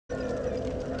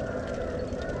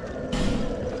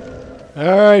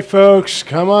Alright folks,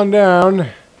 come on down.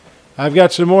 I've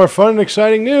got some more fun and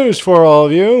exciting news for all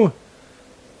of you.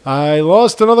 I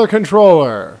lost another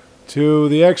controller to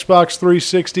the Xbox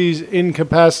 360's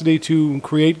incapacity to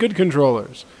create good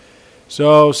controllers.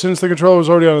 So since the controller was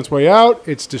already on its way out,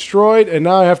 it's destroyed, and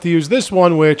now I have to use this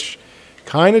one, which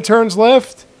kind of turns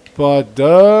left, but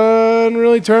doesn't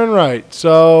really turn right.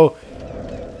 So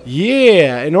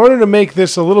yeah, in order to make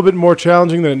this a little bit more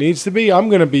challenging than it needs to be, I'm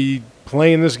going to be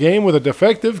playing this game with a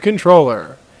defective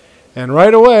controller. And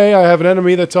right away, I have an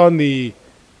enemy that's on the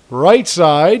right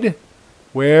side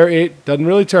where it doesn't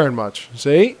really turn much.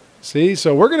 See? See?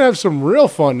 So we're going to have some real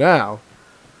fun now.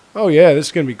 Oh yeah, this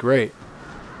is going to be great.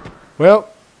 Well,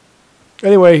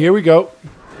 anyway, here we go.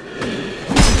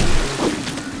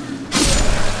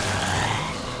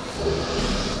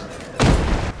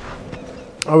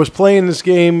 I was playing this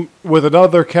game with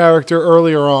another character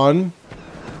earlier on,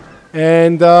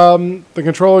 and the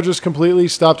controller just completely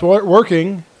stopped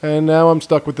working, and now I'm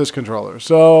stuck with this controller.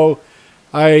 So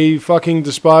I fucking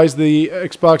despise the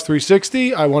Xbox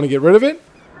 360. I want to get rid of it.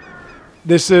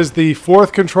 This is the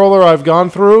fourth controller I've gone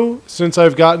through since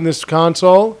I've gotten this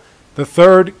console. The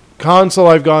third console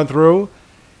I've gone through.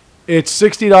 It's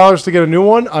 $60 to get a new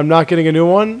one. I'm not getting a new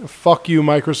one. Fuck you,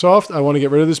 Microsoft. I want to get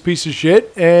rid of this piece of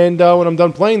shit. And when I'm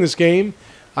done playing this game,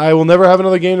 I will never have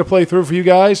another game to play through for you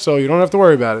guys, so you don't have to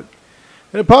worry about it.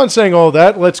 And upon saying all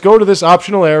that, let's go to this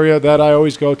optional area that I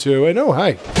always go to. And oh,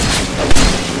 hi.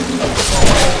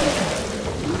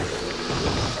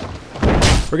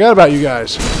 Forgot about you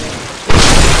guys.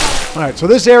 Alright, so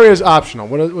this area is optional.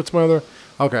 What's my other...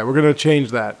 Okay, we're going to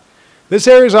change that. This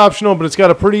area is optional, but it's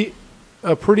got a pretty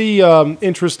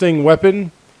interesting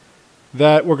weapon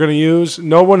that we're going to use.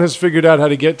 No one has figured out how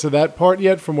to get to that part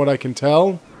yet, from what I can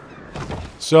tell.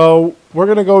 So we're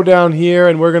going to go down here,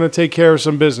 and we're going to take care of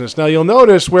some business. Now, you'll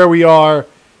notice where we are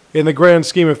in the grand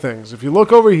scheme of things. If you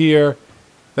look over here,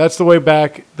 that's the way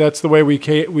back. That's the way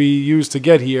we used to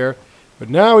get here. But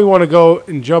now we want to go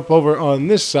and jump over on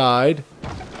this side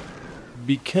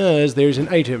because there's an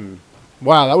item.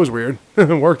 Wow, that was weird. It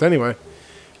worked anyway.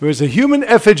 It was a human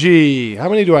effigy. How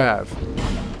many do I have?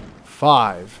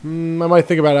 5. I might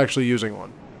think about actually using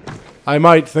one. I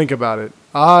might think about it.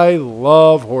 I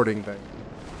love hoarding things.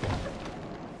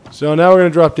 So now we're going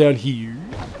to drop down here.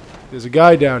 There's a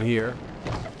guy down here.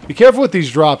 Be careful with these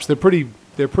drops. They're pretty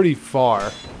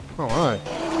far. Oh, hi.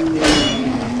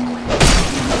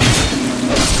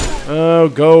 Oh,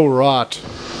 go rot.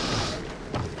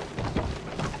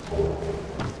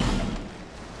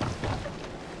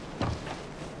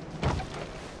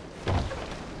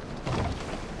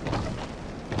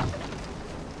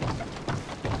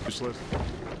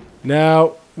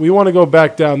 Now, we want to go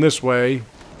back down this way.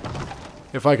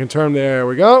 If I can turn, there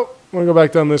we go. I want to go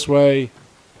back down this way.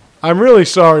 I'm really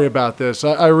sorry about this.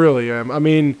 I really am. I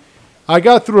mean, I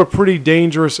got through a pretty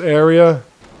dangerous area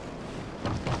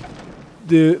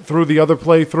through the other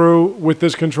playthrough with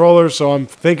this controller, so I'm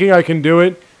thinking I can do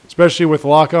it, especially with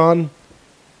lock-on.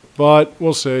 But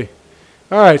we'll see.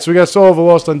 Alright, so we got Soul of a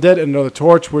Lost Undead and another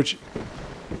torch, which...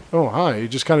 Oh, hi. You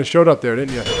just kind of showed up there,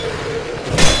 didn't you?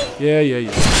 Yeah.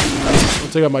 I'll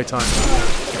take up my time.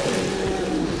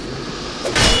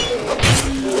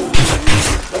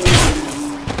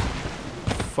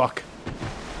 Fuck.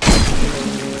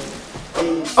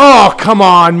 Oh, come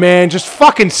on, man. Just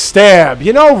fucking stab.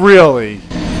 You know, really.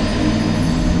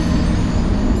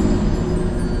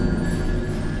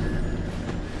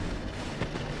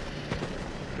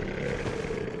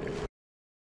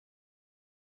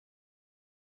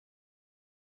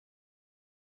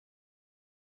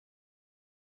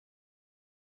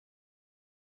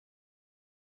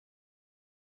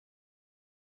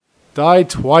 Died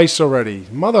twice already.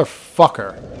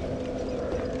 Motherfucker.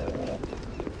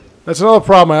 That's another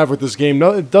problem I have with this game.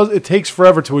 No, it takes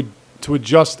forever to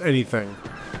adjust anything.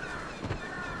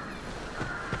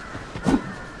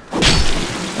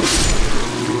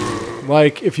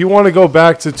 Like, if you want to go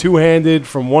back to two-handed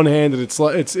from one-handed,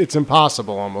 it's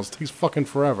impossible almost. It takes fucking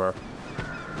forever.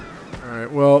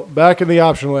 Alright, well, back in the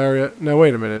optional area. Now,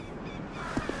 wait a minute.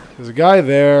 There's a guy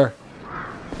there.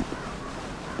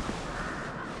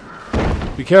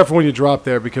 Be careful when you drop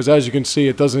there, because as you can see,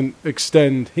 it doesn't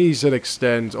extend. He said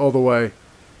extend all the way.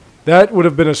 That would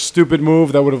have been a stupid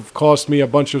move that would have cost me a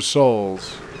bunch of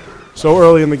souls so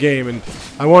early in the game, and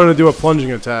I wanted to do a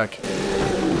plunging attack.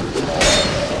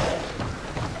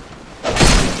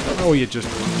 Oh, you just...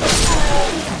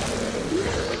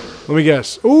 Let me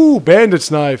guess. Ooh, bandit's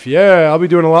knife. Yeah, I'll be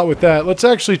doing a lot with that. Let's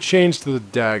actually change to the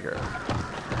dagger.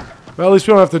 Well, at least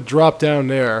we don't have to drop down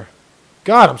there.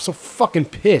 God, I'm so fucking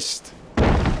pissed.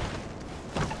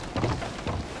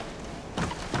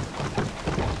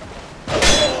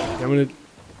 I'm gonna...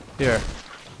 Here.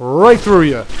 Right through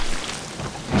you.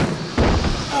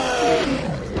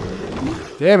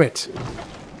 Damn it.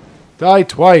 Die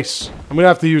twice. I'm gonna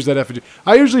have to use that effigy.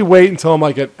 I usually wait until I'm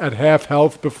like at half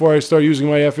health before I start using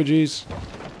my effigies.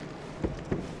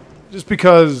 Just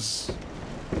because.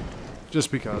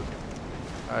 Just because.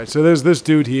 Alright, so there's this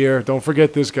dude here. Don't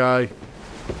forget this guy.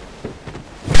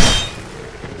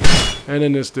 And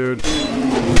then this dude.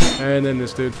 And then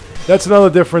this dude. That's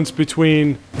another difference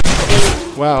between...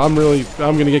 Wow, I'm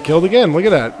gonna get killed again. Look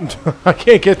at that. I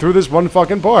can't get through this one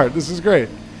fucking part. This is great.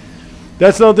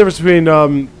 That's another difference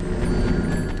between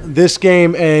this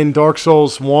game and Dark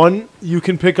Souls 1. You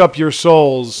can pick up your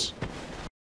souls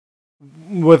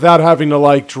without having to,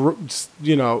 like,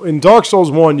 you know, in Dark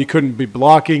Souls 1, you couldn't be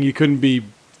blocking, you couldn't be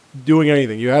doing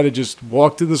anything. You had to just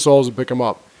walk to the souls and pick them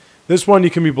up. This one, you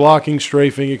can be blocking,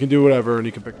 strafing, you can do whatever, and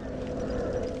you can pick them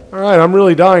up. Alright, I'm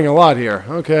really dying a lot here.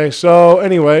 Okay, so,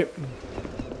 anyway,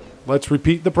 let's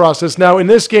repeat the process. Now, in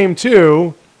this game,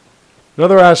 too...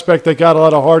 Another aspect that got a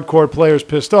lot of hardcore players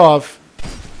pissed off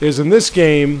is in this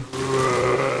game,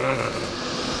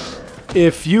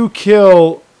 if you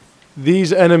kill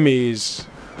these enemies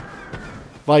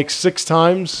like 6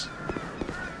 times,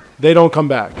 they don't come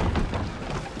back.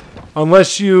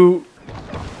 Unless you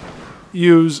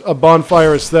use a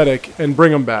bonfire aesthetic and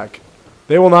bring them back.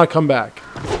 They will not come back.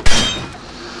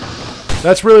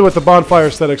 That's really what the bonfire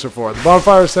aesthetics are for. The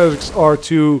bonfire aesthetics are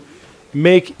to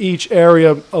make each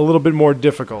area a little bit more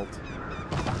difficult.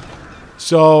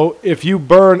 So if you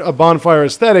burn a bonfire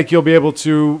aesthetic, you'll be able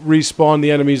to respawn the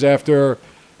enemies after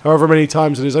however many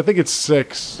times it is. I think it's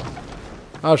 6.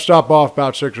 I'll stop off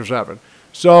about 6 or 7.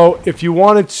 So if you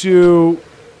wanted to,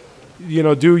 you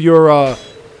know, do your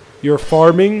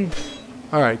farming,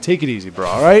 all right, take it easy, bro.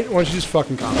 All right, why don't you just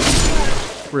fucking comment?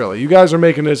 Really, you guys are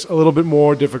making this a little bit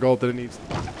more difficult than it needs to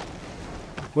be.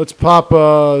 Let's pop.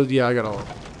 Yeah, I got all.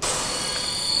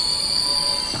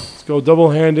 Go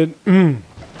double-handed. And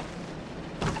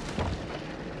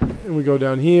we go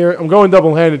down here. I'm going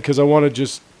double-handed because I want to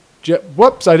just...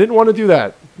 Whoops, I didn't want to do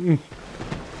that.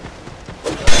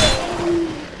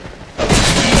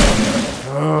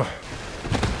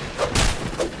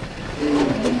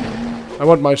 I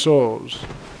want my souls.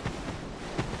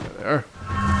 There.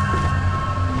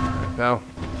 Right, pal.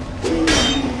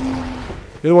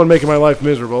 You're the one making my life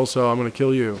miserable, so I'm going to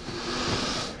kill you.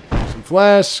 Some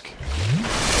flask.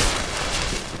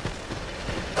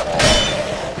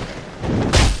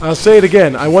 I'll say it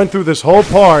again. I went through this whole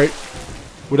part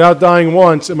without dying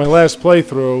once in my last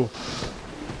playthrough,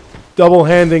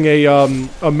 double-handing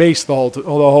a mace the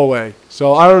whole way.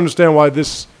 So I don't understand why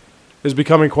this is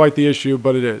becoming quite the issue,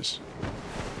 but it is.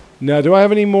 Now, do I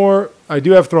have any more? I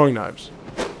do have throwing knives,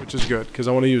 which is good because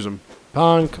I want to use them.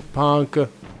 Ponk, ponk.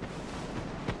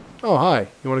 Oh, hi.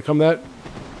 You want to come that?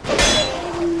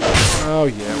 Oh,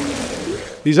 yeah.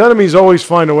 These enemies always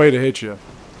find a way to hit you.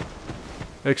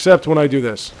 Except when I do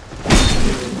this.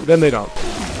 Then they don't.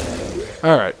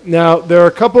 Alright, now there are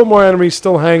a couple more enemies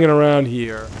still hanging around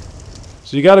here.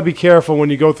 So you gotta be careful when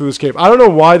you go through this cave. I don't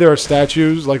know why there are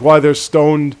statues, like why there's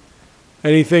stoned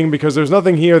anything, because there's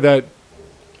nothing here that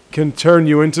can turn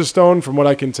you into stone from what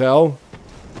I can tell.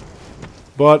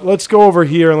 But let's go over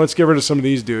here and let's get rid of some of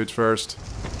these dudes first.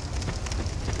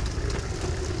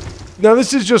 Now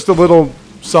this is just a little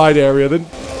side area.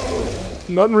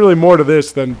 Nothing really more to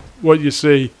this than what you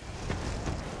see.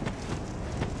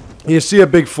 You see a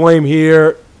big flame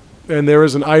here, and there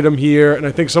is an item here, and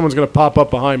I think someone's going to pop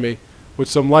up behind me with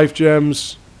some life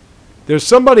gems. There's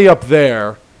somebody up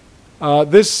there.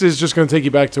 This is just going to take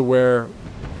you back to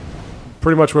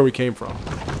pretty much where we came from.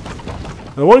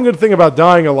 And the one good thing about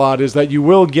dying a lot is that you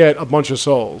will get a bunch of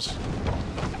souls.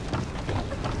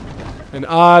 And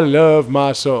I love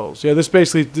my souls. Yeah, this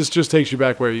just takes you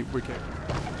back where we came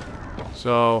from.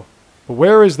 So... But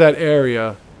where is that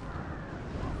area?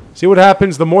 See what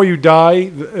happens? The more you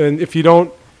die, and if you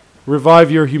don't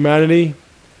revive your humanity,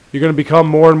 you're going to become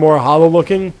more and more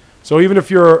hollow-looking. So even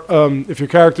if your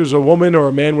character's a woman or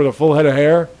a man with a full head of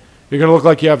hair, you're going to look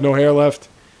like you have no hair left.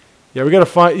 Yeah, we got to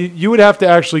find... You would have to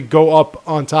actually go up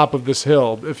on top of this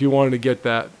hill if you wanted to get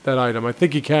that item. I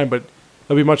think you can, but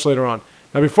that'll be much later on.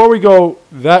 Now, before we go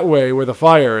that way where the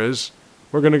fire is,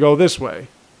 we're going to go this way.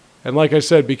 And like I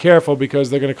said, be careful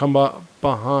because they're going to come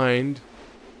behind.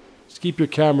 Just keep your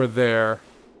camera there.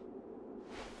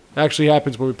 It actually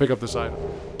happens when we pick up this item.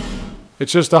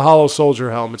 It's just a hollow soldier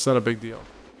helm. It's not a big deal.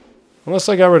 Unless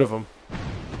I got rid of him.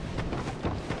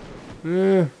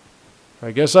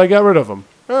 I guess I got rid of him.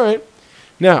 Alright.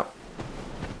 Now,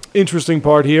 interesting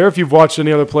part here. If you've watched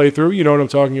any other playthrough, you know what I'm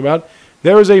talking about.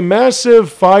 There is a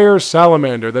massive fire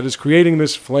salamander that is creating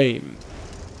this flame.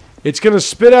 It's going to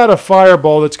spit out a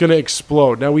fireball that's going to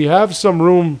explode. Now, we have some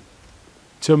room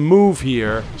to move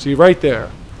here. See, right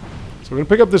there. So we're going to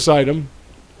pick up this item.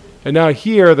 And now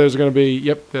here, there's going to be...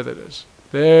 Yep, there that is.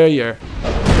 There you are.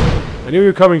 I knew you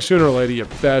were coming sooner or later, you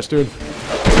bastard.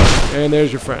 And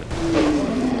there's your friend.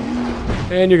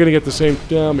 And you're going to get the same...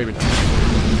 maybe not.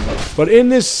 But in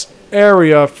this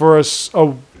area, for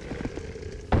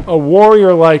a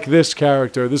warrior like this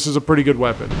character, this is a pretty good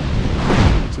weapon.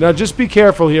 So now just be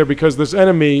careful here, because this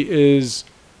enemy is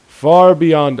far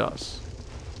beyond us.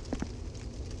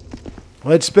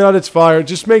 Let's spit out its fire.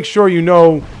 Just make sure you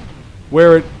know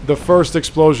where the first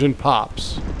explosion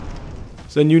pops.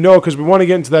 So then you know, because we want to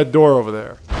get into that door over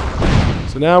there.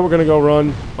 So now we're going to go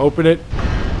run, open it,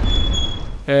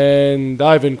 and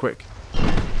dive in quick.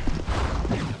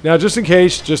 Now, just in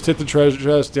case, just hit the treasure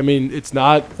chest. I mean, it's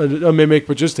not a mimic,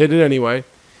 but just hit it anyway.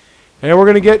 And we're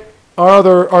going to get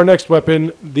our next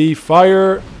weapon, the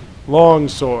Fire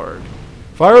Longsword.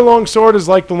 Fire Longsword is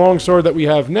like the longsword that we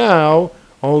have now,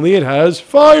 only it has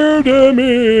fire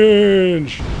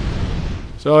damage.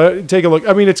 So take a look.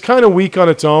 I mean, it's kind of weak on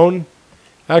its own.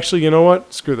 Actually, you know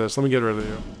what? Screw this. Let me get rid of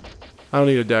you. I don't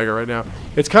need a dagger right now.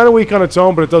 It's kind of weak on its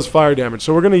own, but it does fire damage.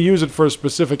 So we're going to use it for a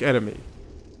specific enemy.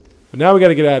 But now we got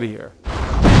to get out of here.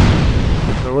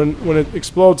 So when it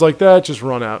explodes like that, just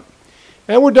run out.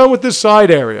 And we're done with this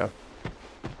side area.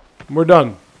 We're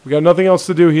done. We got nothing else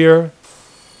to do here.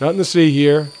 Nothing to see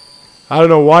here. I don't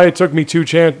know why it took me two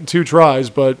tries,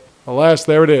 but alas,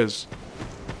 there it is.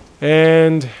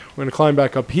 And we're going to climb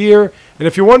back up here. And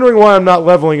if you're wondering why I'm not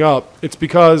leveling up, it's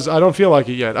because I don't feel like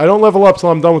it yet. I don't level up till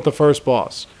I'm done with the first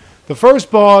boss. The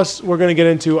first boss we're going to get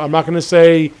into, I'm not going to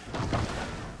say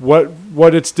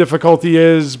what its difficulty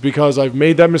is, because I've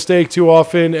made that mistake too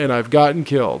often and I've gotten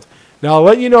killed. Now, I'll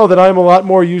let you know that I'm a lot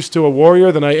more used to a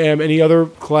warrior than I am any other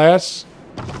class,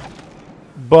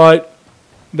 but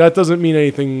that doesn't mean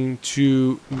anything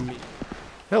to me.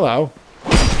 Hello.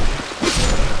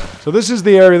 So this is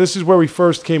the area, this is where we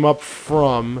first came up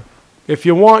from. If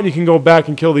you want, you can go back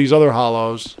and kill these other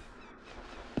hollows.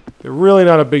 They're really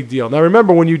not a big deal. Now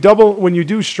remember, when you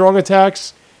do strong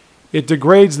attacks, it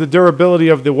degrades the durability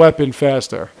of the weapon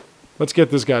faster. Let's get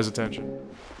this guy's attention.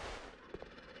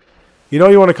 You know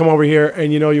you want to come over here,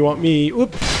 and you know you want me...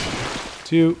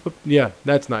 yeah,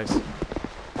 that's nice.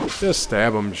 Just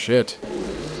stab him, shit.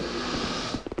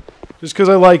 Just because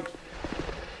I like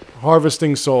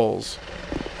harvesting souls.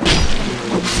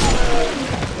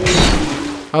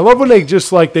 I love when they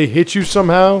just, like, they hit you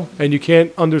somehow, and you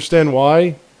can't understand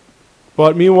why.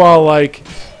 But meanwhile, like,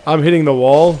 I'm hitting the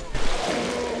wall.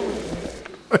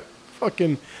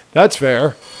 Fucking, that's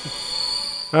fair.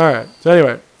 Alright, so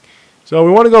anyway. So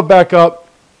we want to go back up.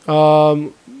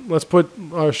 Let's put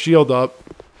our shield up.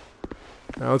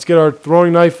 Now let's get our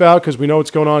throwing knife out, because we know what's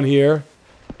going on here.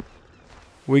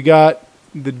 We got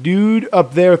the dude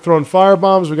up there throwing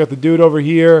firebombs. We got the dude over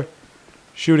here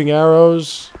shooting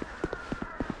arrows.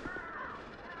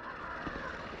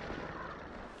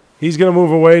 He's going to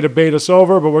move away to bait us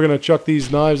over, but we're going to chuck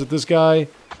these knives at this guy.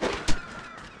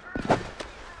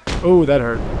 Oh, that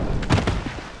hurt.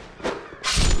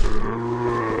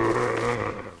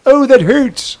 Oh, that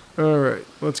hurts! Alright,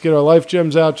 let's get our life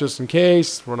gems out just in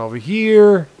case. Run over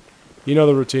here. You know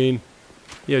the routine.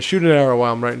 Yeah, shoot an arrow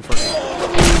while I'm right in front of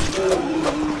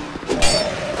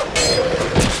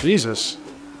you. Jesus.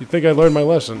 You'd think I learned my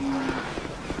lesson.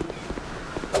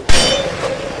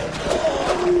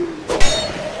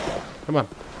 Come on.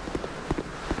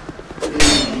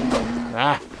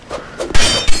 Ah.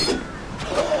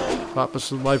 Pop us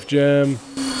some life gem.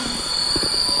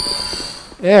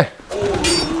 Yeah.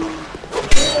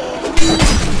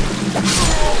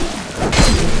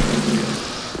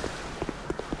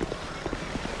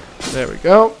 There we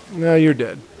go. Now you're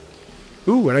dead.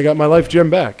 Ooh, and I got my life gem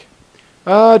back.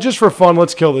 Just for fun,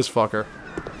 let's kill this fucker.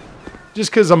 Just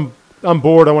because I'm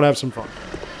bored, I want to have some fun.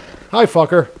 Hi,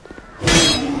 fucker.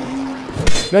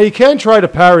 Now, you can try to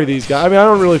parry these guys. I mean, I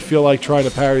don't really feel like trying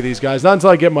to parry these guys. Not until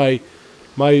I get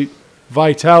my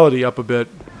vitality up a bit.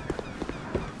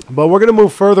 But we're going to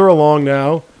move further along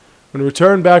now. I'm going to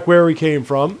return back where we came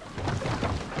from.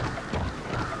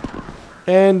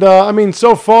 And, I mean,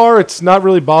 so far, it's not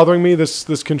really bothering me,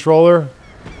 this controller.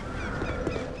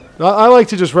 I like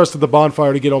to just rest at the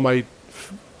bonfire to get all my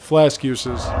flask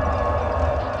uses.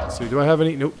 Let's see, do I have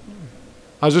any? Nope.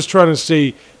 I was just trying to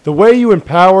see. The way you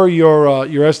empower your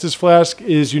Estus flask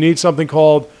is you need something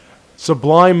called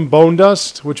Sublime Bone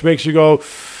Dust, which makes you go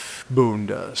bone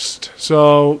dust.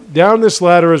 So down this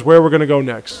ladder is where we're going to go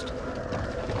next.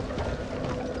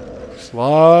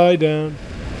 Slide down.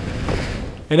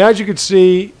 And as you can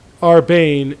see, our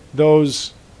bane,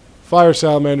 those fire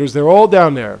salamanders, they're all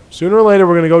down there. Sooner or later,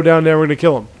 we're going to go down there, we're going to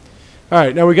kill them.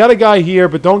 Alright, now we got a guy here,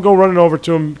 but don't go running over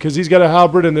to him, because he's got a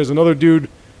halberd, and there's another dude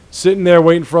sitting there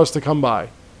waiting for us to come by.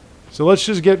 So let's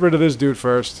just get rid of this dude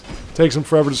first. Takes him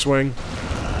forever to swing.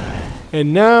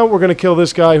 And now we're going to kill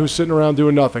this guy who's sitting around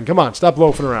doing nothing. Come on, stop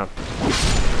loafing around.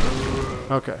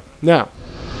 Okay, now,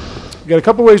 we got a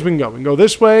couple ways we can go. We can go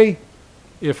this way,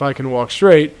 if I can walk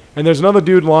straight, and there's another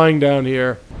dude lying down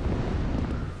here.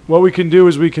 What we can do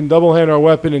is we can double hand our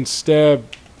weapon and stab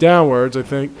downwards, I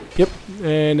think. Yep,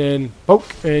 and then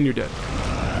poke, and you're dead.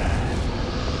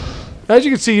 As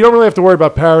you can see, you don't really have to worry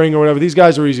about parrying or whatever. These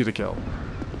guys are easy to kill.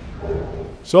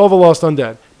 Soul of a Lost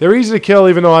Undead. They're easy to kill,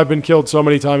 even though I've been killed so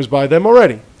many times by them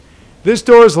already. This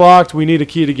door is locked. We need a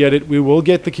key to get it. We will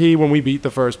get the key when we beat the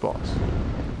first boss.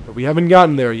 But we haven't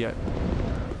gotten there yet.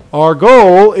 Our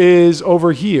goal is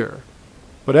over here.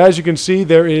 But as you can see,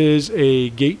 there is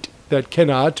a gate that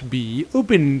cannot be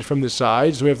opened from this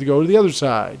side, so we have to go to the other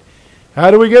side.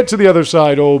 How do we get to the other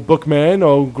side, old bookman,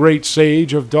 oh great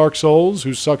sage of Dark Souls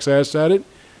who sucks ass at it?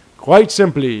 Quite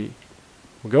simply,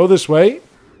 we'll go this way.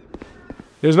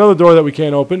 There's another door that we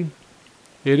can't open.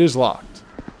 It is locked.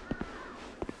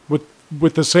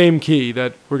 With the same key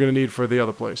that we're going to need for the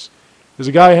other place. There's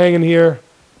a guy hanging here.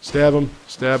 Stab him.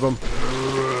 Stab him.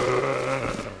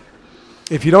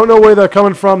 If you don't know where they're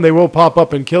coming from, they will pop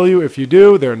up and kill you. If you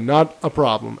do, they're not a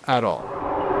problem at all.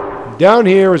 Down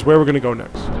here is where we're going to go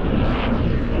next.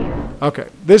 Okay,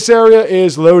 this area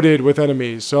is loaded with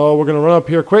enemies, so we're going to run up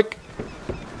here quick.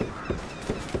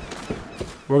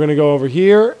 We're going to go over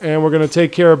here, and we're going to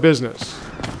take care of business.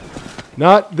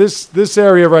 Not this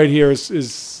area right here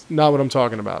is not what I'm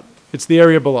talking about. It's the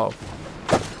area below.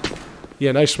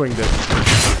 Yeah, nice swing, Dick.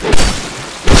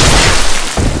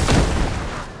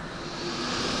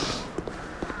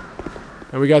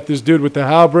 And we got this dude with the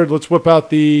halberd. Let's whip out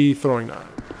the throwing knife.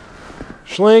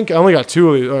 Schlink. I only got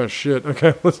 2 of these. Oh, shit.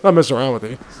 Okay, let's not mess around with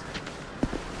these.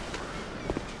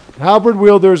 Halberd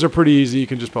wielders are pretty easy. You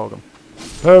can just poke them.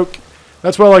 Poke.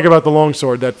 That's what I like about the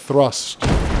longsword, that thrust.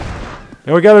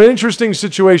 And we got an interesting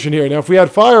situation here. Now, if we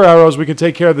had fire arrows, we could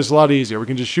take care of this a lot easier. We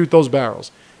can just shoot those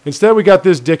barrels. Instead, we got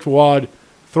this dickwad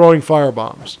throwing fire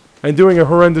bombs and doing a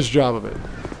horrendous job of it.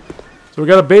 So we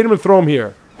got to bait him and throw him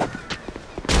here.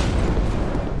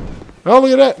 Oh,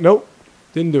 look at that. Nope.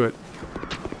 Didn't do it.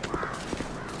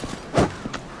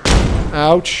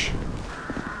 Ouch.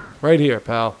 Right here,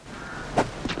 pal.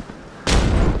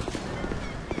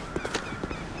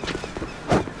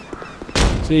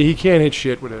 See, he can't hit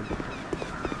shit with him.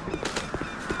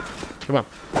 Come on.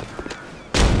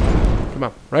 Come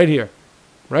on. Right here.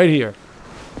 Right here.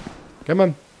 Come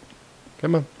on.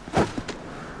 Come on.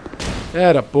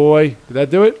 Atta boy. Did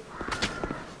that do it?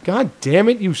 God damn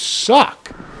it, you suck.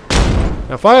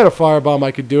 Now, if I had a firebomb,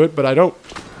 I could do it, but I don't.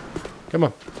 Come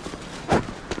on.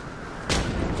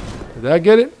 Did that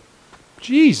get it?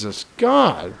 Jesus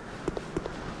God.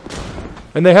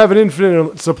 And they have an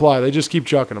infinite supply. They just keep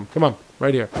chucking them. Come on.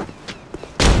 Right here.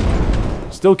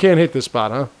 Still can't hit this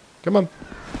spot, huh? Come on.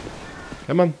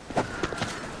 Come on.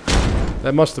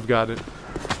 That must have got it.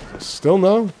 Still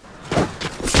no?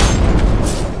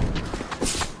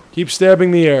 Keep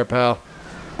stabbing the air, pal.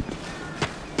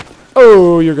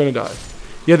 Oh, you're gonna die.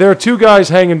 Yeah, there are 2 guys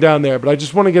hanging down there, but I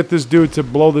just want to get this dude to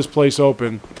blow this place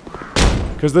open.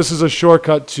 Because this is a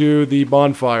shortcut to the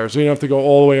bonfire, so you don't have to go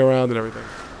all the way around and everything.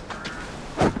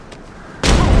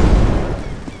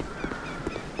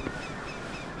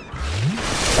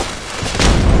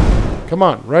 Come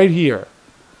on, right here.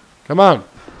 Come on.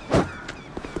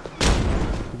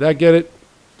 Did that get it?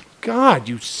 God,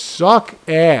 you suck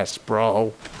ass,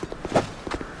 bro.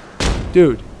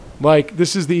 Dude, like,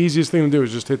 this is the easiest thing to do,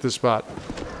 is just hit this spot.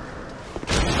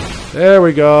 There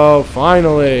we go,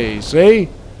 finally. See?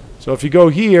 So if you go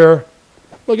here,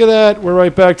 look at that, we're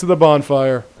right back to the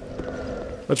bonfire.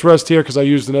 Let's rest here, because I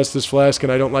used an Estus flask,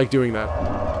 and I don't like doing that.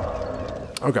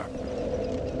 Okay.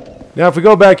 Now, if we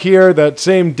go back here, that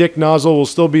same dick nozzle will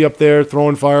still be up there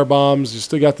throwing fire bombs. You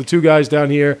still got the 2 guys down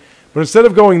here. But instead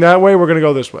of going that way, we're going to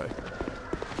go this way.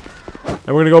 And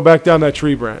we're going to go back down that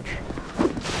tree branch.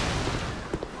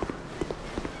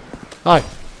 Hi.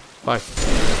 Bye.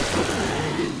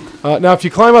 Now, if you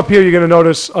climb up here, you're going to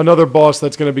notice another boss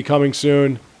that's going to be coming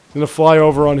soon. He's going to fly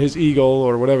over on his eagle,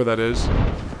 or whatever that is.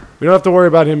 We don't have to worry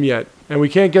about him yet. And we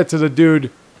can't get to the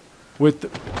dude with...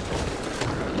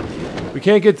 We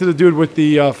can't get to the dude with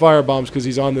the fire bombs because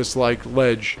he's on this, like,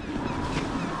 ledge.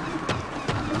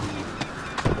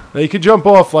 Now, you could jump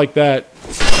off like that.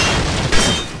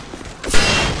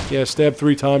 Yeah, stab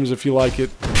 3 times if you like it.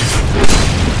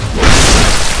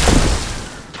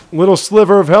 Little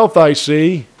sliver of health, I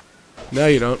see. Now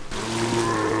you don't.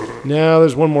 Now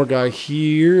there's one more guy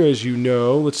here, as you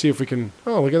know. Let's see if we can...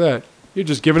 Oh, look at that. You're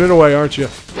just giving it away, aren't you?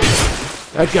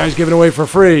 That guy's giving away for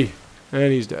free.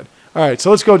 And he's dead. Alright, so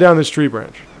let's go down this tree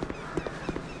branch.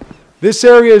 This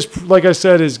area is, like I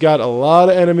said, has got a lot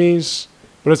of enemies,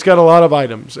 but it's got a lot of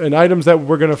items. And items that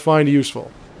we're going to find useful.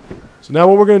 So now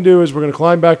what we're going to do is we're going to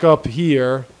climb back up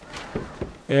here.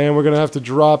 And we're going to have to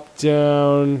drop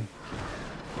down...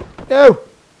 No!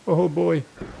 Oh boy.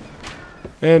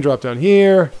 And drop down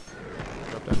here.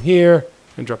 Drop down here.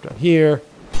 And drop down here.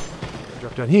 And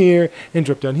drop down here. And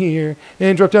drop down here.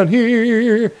 And drop down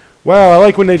here. Wow, I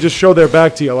like when they just show their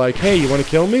back to you like, hey, you want to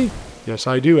kill me? Yes,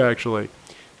 I do, actually.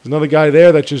 There's another guy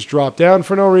there that just dropped down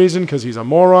for no reason because he's a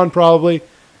moron, probably.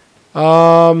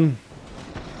 Come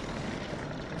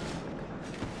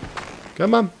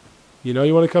on. You know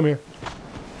you want to come here.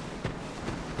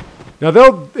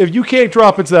 Now, if you can't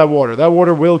drop into that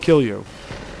water will kill you.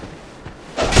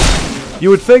 You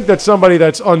would think that somebody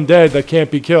that's undead that can't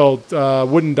be killed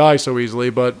wouldn't die so easily,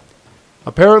 but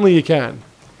apparently you can.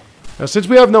 Now, since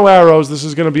we have no arrows, this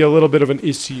is going to be a little bit of an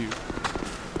issue.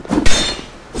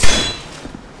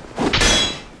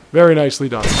 Very nicely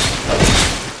done.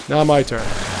 Now my turn.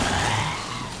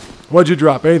 What'd you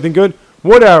drop? Anything good?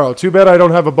 Wood arrow. Too bad I don't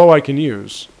have a bow I can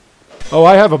use. Oh,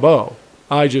 I have a bow.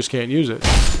 I just can't use it.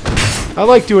 I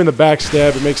like doing the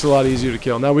backstab. It makes it a lot easier to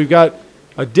kill. Now we've got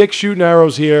a dick shooting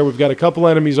arrows here. We've got a couple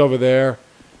enemies over there.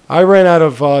 I ran out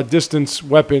of distance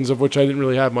weapons, of which I didn't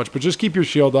really have much. But just keep your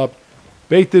shield up.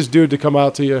 Bait this dude to come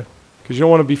out to you. Because you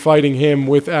don't want to be fighting him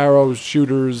with arrows,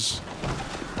 shooters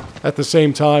at the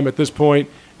same time at this point.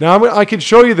 Now I can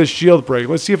show you the shield break.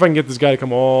 Let's see if I can get this guy to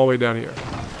come all the way down here.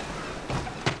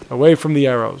 Away from the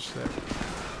arrows. There.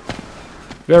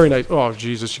 Very nice. Oh,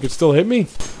 Jesus. You can still hit me?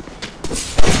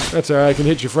 That's alright, I can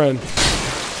hit your friend.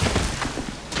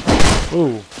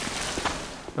 Ooh.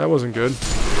 That wasn't good.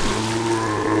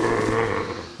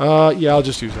 Yeah, I'll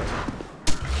just use that.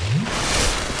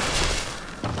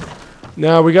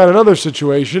 Now, we got another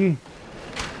situation.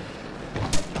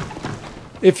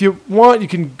 If you want, you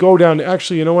can go down...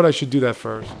 Actually, you know what? I should do that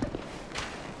first.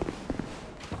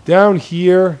 Down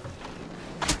here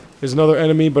is another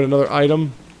enemy, but another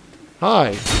item.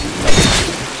 Hi.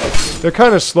 They're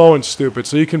kind of slow and stupid,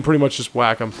 so you can pretty much just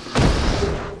whack them.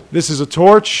 This is a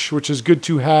torch, which is good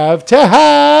to have.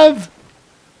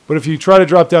 But if you try to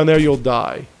drop down there, you'll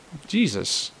die.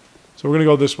 Jesus. So we're going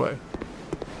to go this way.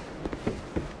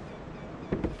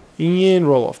 And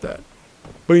roll off that.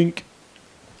 Blink.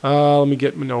 Let me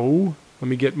get... No. Let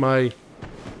me get my...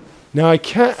 Now, I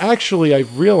can't... Actually, I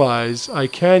realize I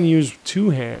can use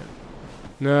two hands.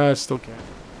 No, I still can't.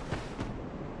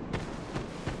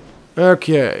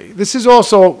 Okay, this is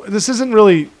also, this isn't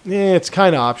really, it's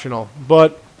kind of optional,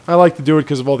 but I like to do it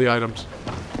because of all the items.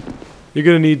 You're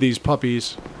going to need these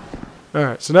puppies.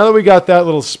 Alright, so now that we got that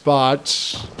little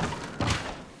spot,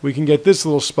 we can get this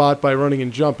little spot by running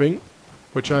and jumping,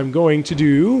 which I'm going to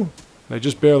do. I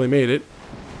just barely made it.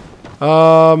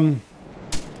 And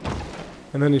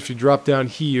then if you drop down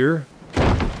here,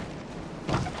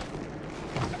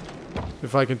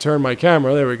 if I can turn my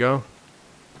camera, there we go.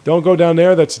 Don't go down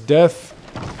there, that's death.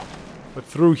 But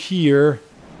through here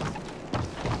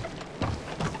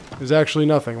is actually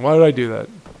nothing. Why did I do that?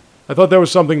 I thought there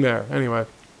was something there. Anyway.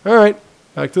 Alright,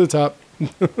 back to the top.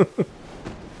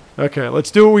 Okay, let's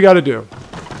do what we gotta do.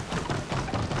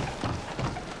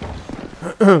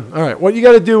 Alright, what you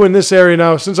gotta do in this area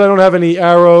now, since I don't have any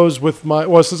arrows with my...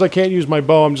 Well, since I can't use my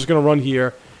bow, I'm just gonna run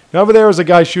here. Now over there is a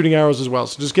guy shooting arrows as well,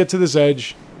 so just get to this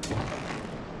edge.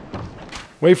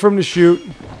 Wait for him to shoot.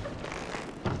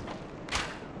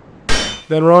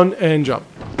 Then run and jump.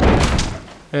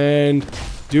 And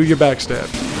do your backstab.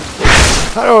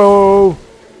 Hello!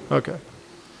 Okay.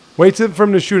 Wait for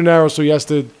him to shoot an arrow so he has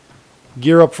to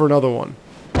gear up for another one.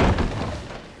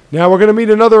 Now we're going to meet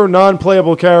another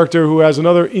non-playable character who has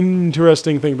another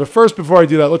interesting thing. But first, before I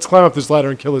do that, let's climb up this ladder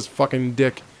and kill his fucking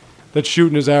dick that's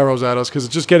shooting his arrows at us. Because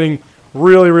it's just getting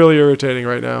really, really irritating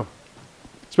right now.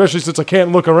 Especially since I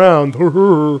can't look around.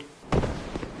 Hello,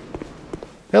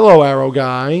 arrow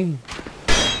guy.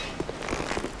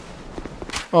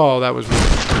 Oh, that was rude.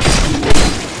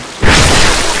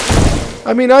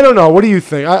 I mean, I don't know. What do you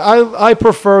think? I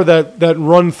prefer that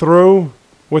run through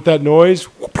with that noise.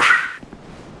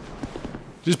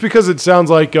 Just because it sounds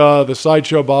like the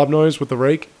Sideshow Bob noise with the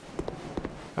rake.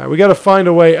 Alright, we got to find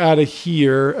a way out of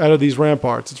here, out of these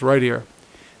ramparts. It's right here.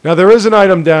 Now, there is an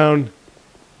item down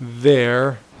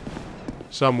there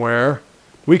somewhere.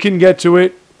 We can get to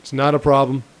it. It's not a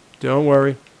problem. Don't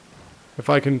worry. If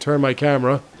I can turn my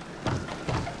camera.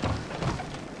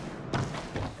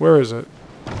 Where is it?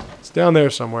 It's down there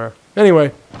somewhere.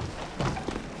 Anyway.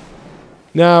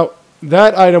 Now,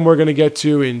 that item we're going to get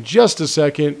to in just a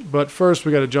second. But first,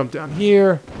 we got to jump down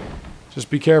here. Just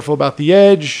be careful about the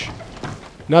edge.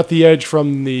 Not the edge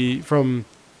from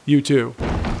U2.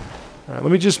 All right,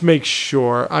 let me just make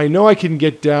sure. I know I can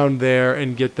get down there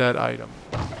and get that item.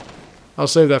 I'll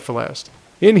save that for last.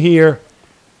 In here,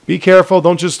 be careful.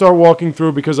 Don't just start walking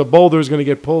through because a boulder is going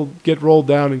to get rolled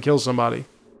down and kill somebody.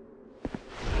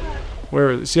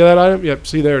 Where is it? See that item? Yep,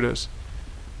 see, there it is.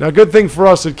 Now, good thing for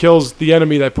us, it kills the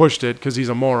enemy that pushed it because he's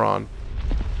a moron.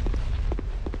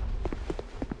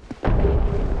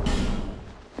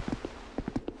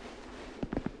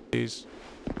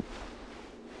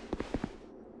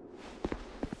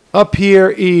 Up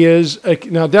here, E is...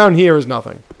 now, down here is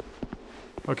nothing.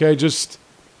 Okay, just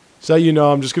so you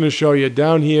know, I'm just going to show you.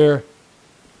 Down here,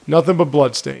 nothing but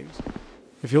bloodstains.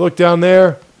 If you look down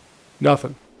there,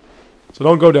 nothing. So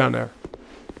don't go down there.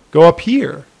 Go up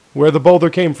here, where the boulder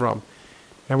came from.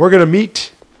 And we're going to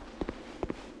meet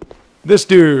this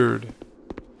dude.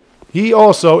 He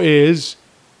also is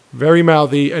very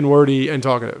mouthy and wordy and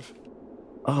talkative.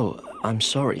 Oh, I'm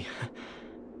sorry.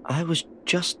 I was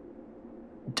just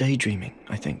daydreaming,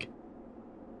 I think.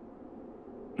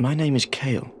 My name is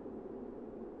Kale.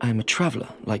 I'm a traveler,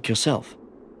 like yourself.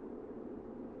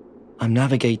 I'm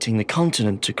navigating the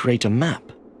continent to create a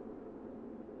map.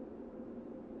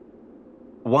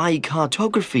 Why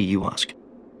cartography, you ask?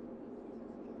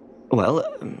 Well,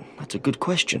 that's a good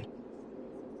question.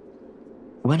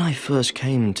 When I first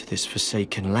came to this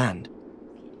forsaken land,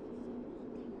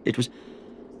 it was...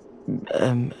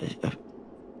 a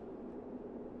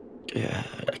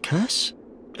curse?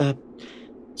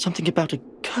 Something about a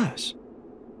curse.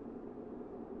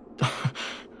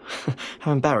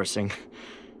 How embarrassing.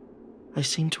 I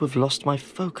seem to have lost my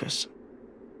focus.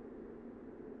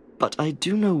 But I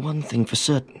do know one thing for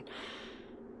certain.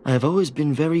 I have always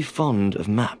been very fond of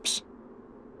maps.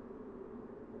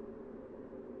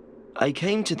 I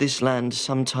came to this land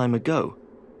some time ago.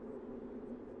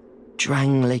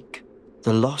 Drang Lake,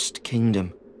 the Lost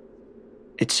Kingdom.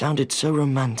 It sounded so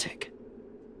romantic.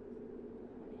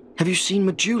 Have you seen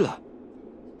Majula?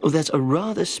 Oh, there's a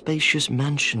rather spacious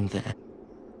mansion there.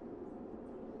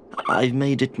 I've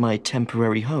made it my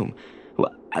temporary home,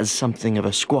 well, as something of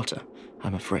a squatter,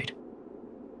 I'm afraid.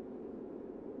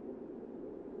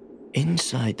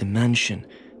 Inside the mansion,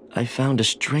 I found a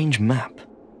strange map,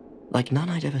 like none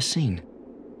I'd ever seen.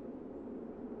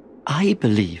 I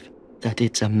believe that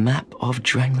it's a map of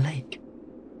Drang Lake.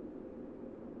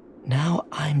 Now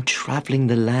I'm traveling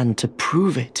the land to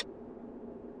prove it.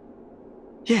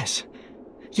 Yes,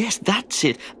 that's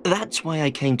it. That's why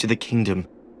I came to the kingdom.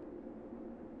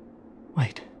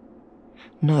 Wait,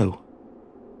 no,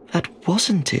 that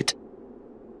wasn't it.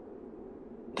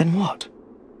 Then what?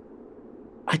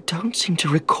 I don't seem to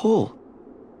recall.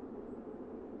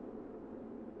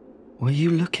 Were you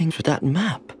looking for that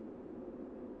map?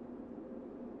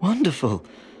 Wonderful.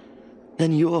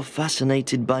 Then you're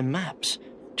fascinated by maps,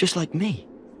 just like me.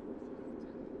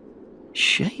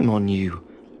 Shame on you.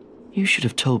 You should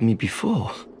have told me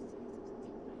before.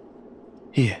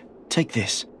 Here, take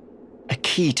this. A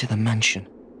key to the mansion.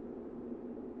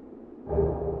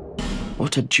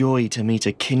 What a joy to meet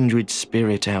a kindred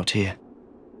spirit out here.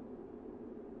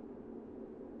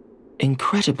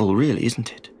 Incredible, really,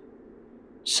 isn't it?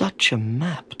 Such a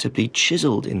map to be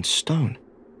chiseled in stone.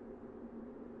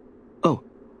 Oh,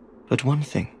 but one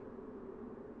thing.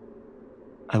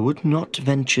 I would not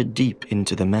venture deep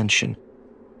into the mansion.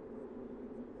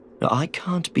 I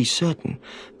can't be certain,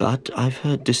 but I've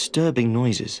heard disturbing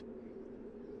noises.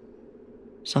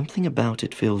 Something about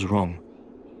it feels wrong.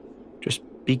 Just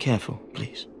be careful,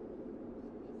 please.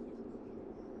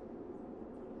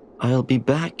 I'll be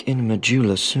back in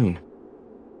Majula soon.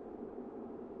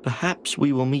 Perhaps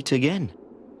we will meet again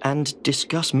and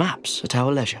discuss maps at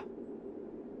our leisure.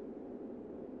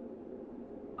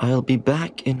 I'll be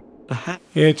back in perhaps...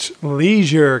 It's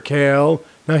leisure, Kale.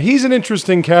 Now, he's an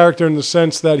interesting character in the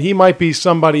sense that he might be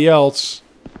somebody else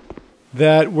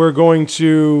that we're going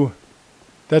to...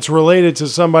 that's related to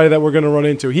somebody that we're going to run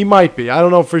into. He might be. I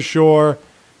don't know for sure.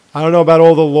 I don't know about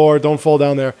all the lore. Don't fall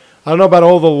down there. I don't know about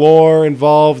all the lore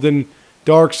involved in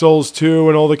Dark Souls 2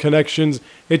 and all the connections.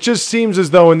 It just seems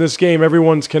as though in this game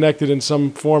everyone's connected in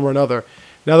some form or another.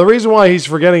 Now, the reason why he's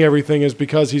forgetting everything is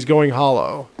because he's going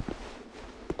hollow.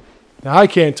 Now, I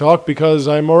can't talk because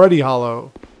I'm already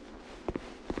hollow.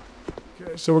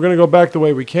 Okay, so we're going to go back the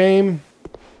way we came.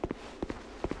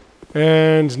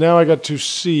 And now I got to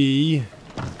see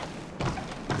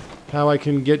how I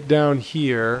can get down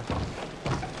here.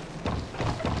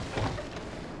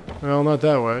 Well, not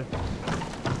that way.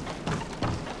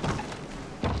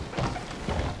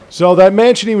 So that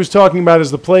mansion he was talking about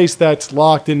is the place that's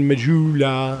locked in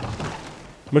Majula.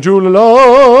 Majula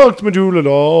locked! Majula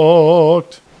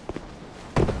locked!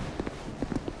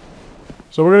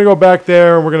 So we're going to go back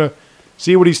there and we're going to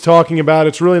see what he's talking about.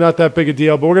 It's really not that big a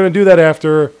deal, but we're going to do that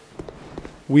after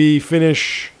we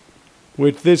finish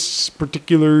with this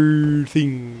particular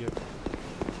thing.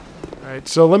 Alright,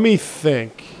 so let me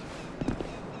think.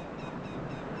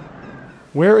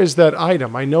 Where is that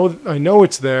item? I know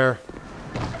it's there.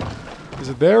 Is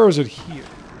it there or is it here?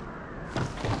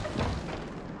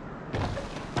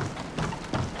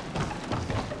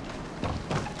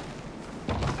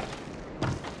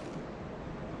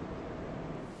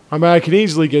 I mean, I can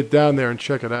easily get down there and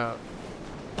check it out.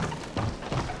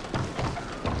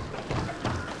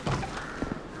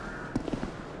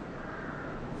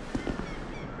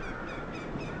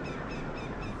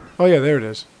 Oh yeah, there it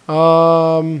is.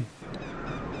 Oh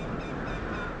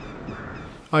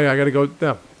yeah, I gotta go.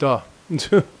 Yeah, duh.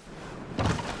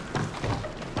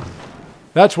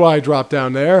 That's why I dropped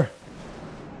down there.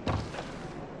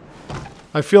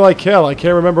 I feel like hell. I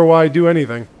can't remember why I do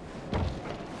anything.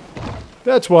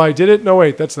 That's why I did it. No,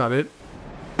 wait, that's not it.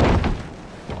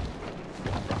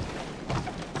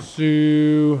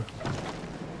 So...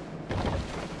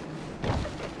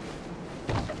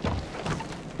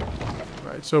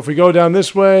 Alright, so if we go down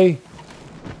this way,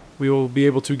 we will be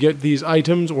able to get these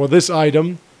items, or this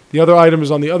item. The other item is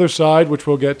on the other side, which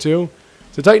we'll get to.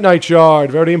 It's a Titanite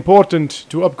shard, very important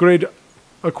to upgrade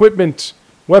equipment,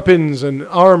 weapons, and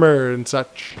armor and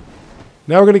such.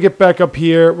 Now we're going to get back up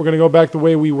here. We're going to go back the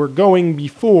way we were going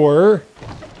before.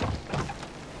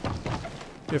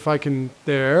 If I can...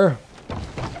 There.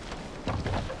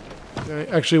 Okay,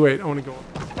 actually, wait. I want to go up.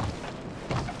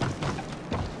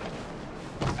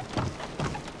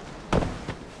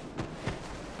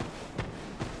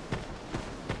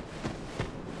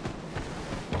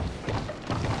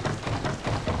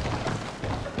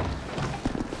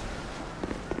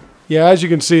 Yeah, as you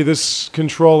can see, this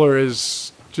controller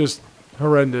is just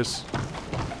horrendous.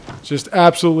 Just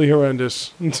absolutely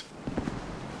horrendous.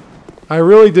 I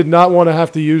really did not want to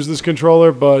have to use this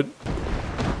controller, but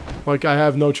like I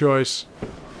have no choice.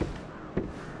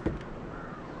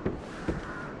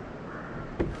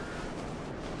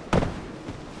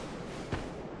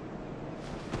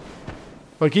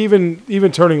 Like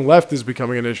even turning left is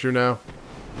becoming an issue now.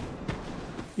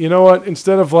 You know what?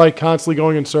 Instead of like constantly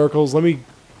going in circles, let me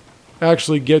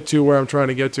actually get to where I'm trying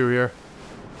to get to here.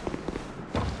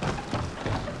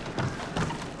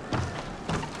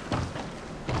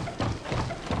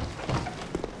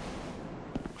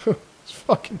 It's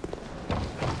fucking...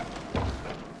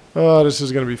 Oh, this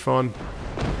is gonna be fun.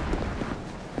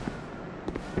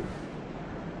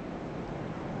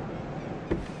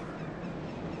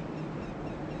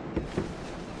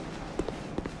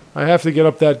 I have to get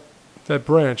up that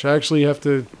branch. I actually have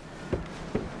to...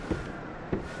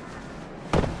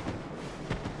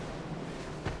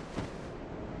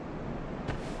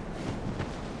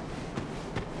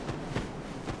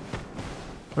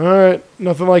 Alright,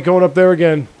 nothing like going up there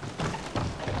again.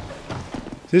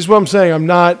 This is what I'm saying, I'm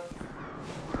not...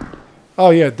 Oh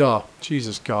yeah, duh.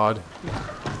 Jesus God.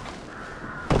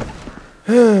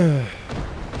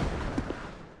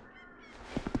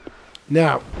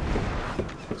 Now,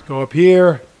 let's go up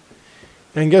here.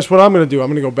 And guess what I'm going to do? I'm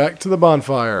going to go back to the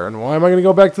bonfire. And why am I going to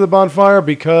go back to the bonfire?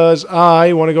 Because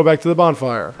I want to go back to the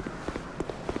bonfire.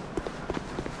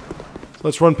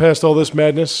 Let's run past all this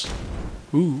madness.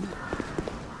 Ooh.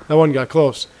 That one got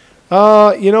close.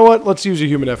 You know what? Let's use a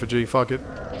human effigy. Fuck it.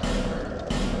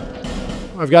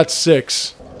 I've got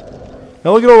 6.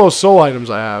 Now look at all those soul items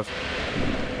I have.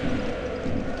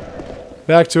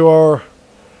 Back to our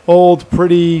old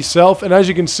pretty self. And as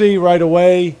you can see right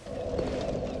away,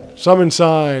 summon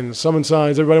signs. Summon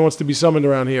signs. Everybody wants to be summoned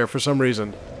around here for some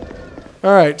reason.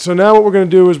 Alright, so now what we're going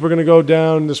to do is we're going to go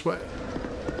down this way.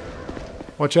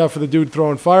 Watch out for the dude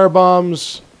throwing fire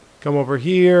bombs. Come over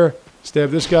here.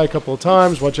 Stab this guy a couple of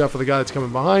times. Watch out for the guy that's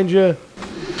coming behind you.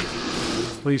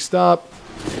 Please stop.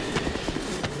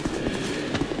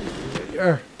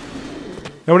 There.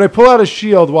 Now when I pull out a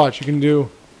shield, watch, you can do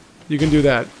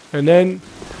that. And then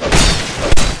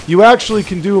you actually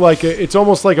can do like it's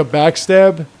almost like a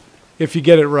backstab if you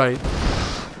get it right.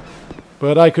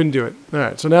 But I couldn't do it.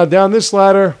 Alright, so now down this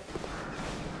ladder.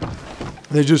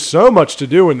 There's just so much to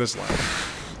do in this ladder.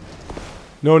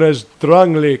 Known as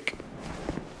Dranglik.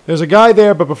 There's a guy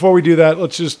there, but before we do that,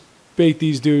 let's just bait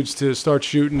these dudes to start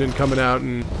shooting and coming out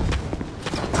and...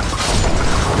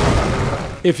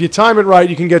 If you time it right,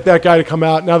 you can get that guy to come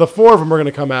out. Now the 4 of them are going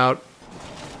to come out.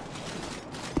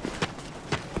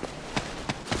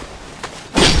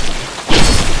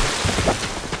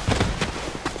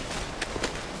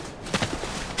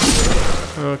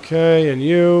 Okay, and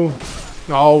you.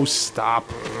 Oh, stop.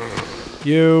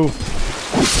 You.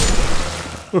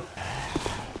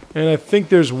 And I think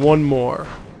there's one more.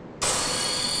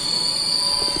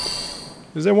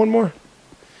 Is there one more?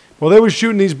 Well, they were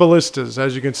shooting these ballistas,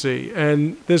 as you can see.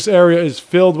 And this area is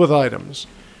filled with items.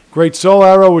 Great soul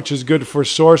arrow, which is good for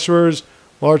sorcerers.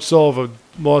 Large soul of a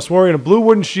lost warrior. And a blue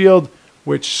wooden shield,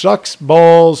 which sucks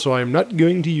balls, so I'm not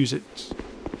going to use it.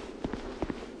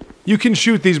 You can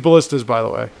shoot these ballistas, by the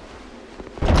way.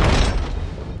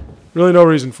 Really no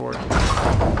reason for it.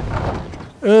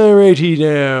 Alrighty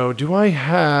now. Do I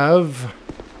have...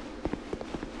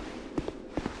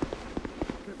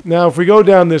 Now, if we go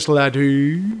down this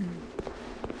ladder...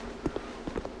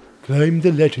 Climb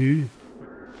the ladder.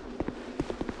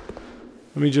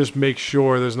 Let me just make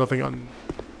sure there's nothing on...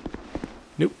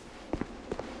 Nope.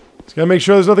 Just gotta make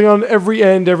sure there's nothing on every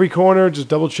end, every corner. Just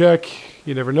double check.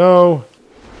 You never know.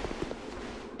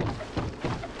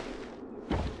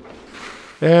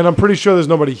 And I'm pretty sure there's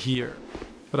nobody here.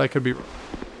 But I could be wrong.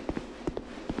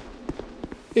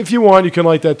 If you want, you can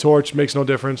light that torch. Makes no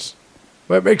difference.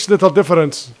 But it makes little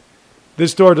difference.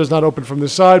 This door does not open from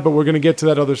this side, but we're going to get to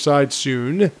that other side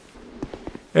soon.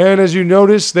 And as you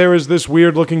notice, there is this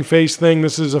weird-looking face thing.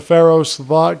 This is a Pharos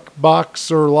lock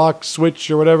box or lock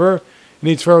switch or whatever. It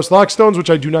needs Pharos lock stones, which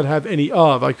I do not have any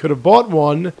of. I could have bought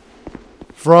one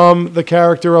from the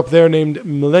character up there named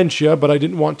Melentia, but I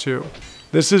didn't want to.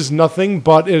 This is nothing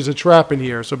but is a trap in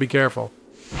here, so be careful.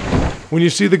 When you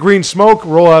see the green smoke,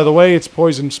 roll out of the way. It's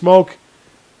poison smoke.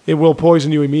 It will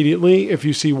poison you immediately. If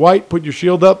you see white, put your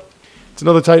shield up. It's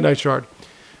another Titanite shard.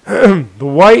 The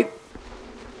white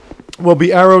will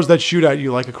be arrows that shoot at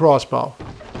you like a crossbow.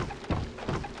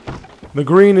 The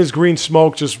green is green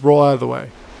smoke. Just roll out of the way.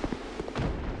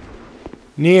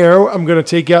 Now, I'm going to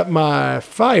take out my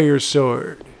fire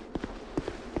sword.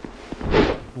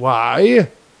 Why?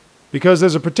 Because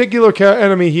there's a particular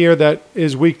enemy here that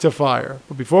is weak to fire.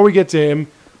 But before we get to him,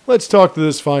 let's talk to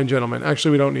this fine gentleman.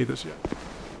 Actually, we don't need this yet.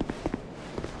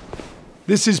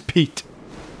 This is Pete.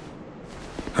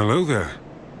 Hello there.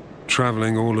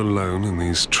 Traveling all alone in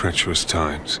these treacherous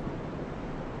times.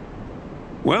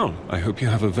 Well, I hope you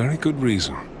have a very good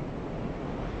reason.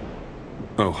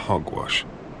 Oh, hogwash.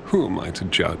 Who am I to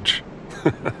judge?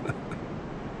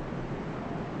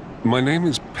 My name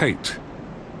is Pate.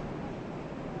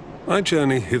 I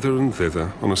journey hither and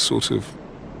thither on a sort of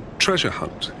treasure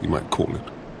hunt, you might call it.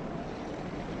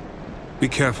 Be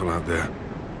careful out there.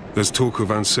 There's talk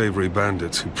of unsavory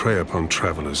bandits who prey upon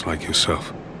travelers like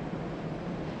yourself.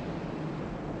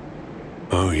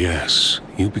 Oh yes,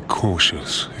 you be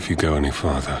cautious if you go any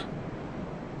farther.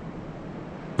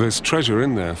 There's treasure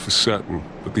in there for certain,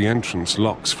 but the entrance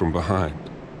locks from behind.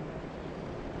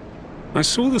 I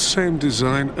saw the same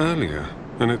design earlier,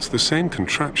 and it's the same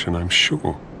contraption, I'm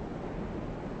sure.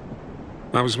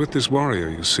 I was with this warrior,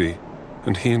 you see,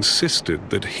 and he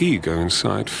insisted that he go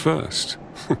inside first.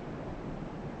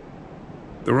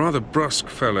 The rather brusque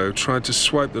fellow tried to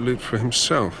swipe the loot for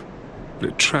himself, but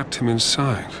it trapped him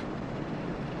inside.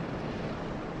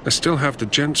 I still have the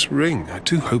gent's ring. I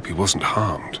do hope he wasn't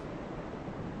harmed.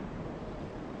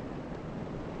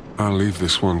 I'll leave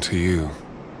this one to you.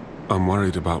 I'm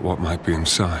worried about what might be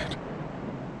inside.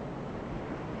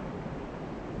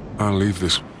 I'll leave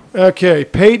this... Okay,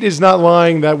 Pate is not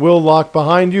lying. That will lock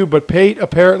behind you, but Pate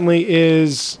apparently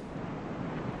is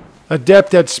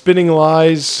adept at spinning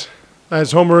lies,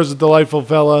 as Homer is a delightful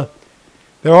fella.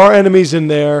 There are enemies in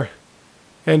there,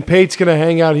 and Pate's going to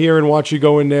hang out here and watch you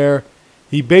go in there.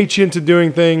 He baits you into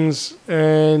doing things,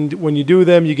 and when you do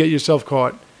them, you get yourself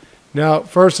caught. Now,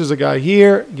 first there's a guy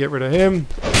here. Get rid of him.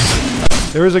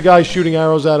 There is a guy shooting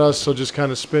arrows at us, so just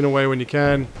kind of spin away when you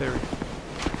can. There we go.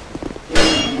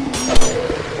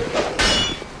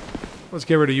 Let's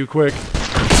get rid of you quick.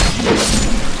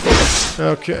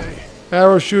 Okay.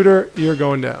 Arrow shooter, you're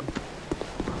going down.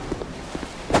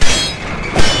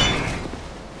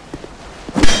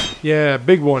 Yeah,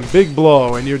 big one. Big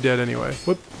blow, and you're dead anyway.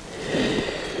 Whoop.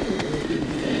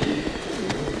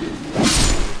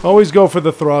 Always go for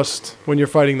the thrust when you're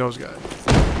fighting those guys.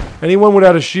 Anyone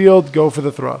without a shield, go for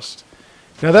the thrust.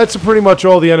 Now that's pretty much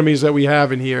all the enemies that we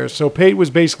have in here. So Pate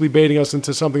was basically baiting us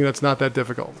into something that's not that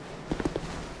difficult.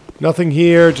 Nothing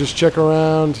here, just check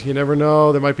around. You never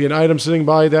know. There might be an item sitting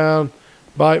by. Don't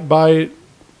know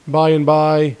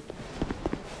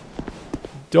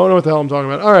what the hell I'm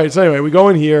talking about. Alright, so anyway, we go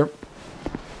in here.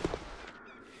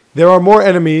 There are more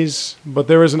enemies, but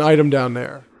there is an item down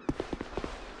there.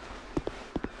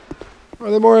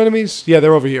 Are there more enemies? Yeah,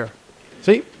 they're over here.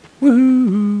 See?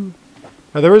 Woohoo!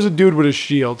 Now, there is a dude with a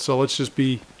shield, so let's just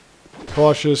be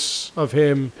cautious of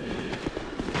him.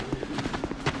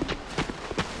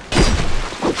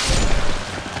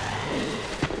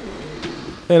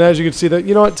 And as you can see, that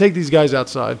you know what? Take these guys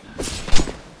outside.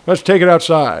 Let's take it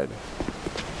outside.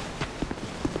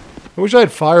 I wish I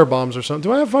had fire bombs or something.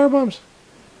 Do I have fire bombs?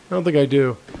 I don't think I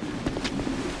do.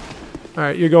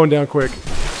 Alright, you're going down quick.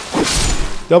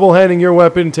 Double-handing your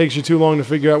weapon takes you too long to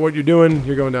figure out what you're doing.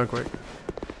 You're going down quick.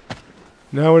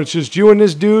 Now when it's just you and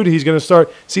this dude, he's going to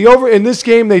start... See, over in this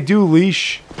game, they do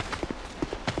leash.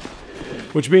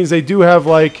 Which means they do have,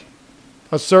 like,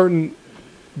 a certain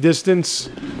distance.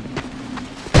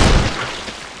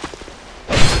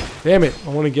 Damn it. I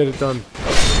want to get it done.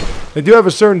 They do have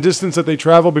a certain distance that they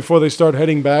travel before they start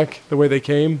heading back the way they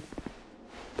came.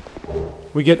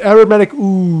 We get aromatic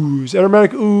ooze.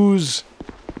 Aromatic ooze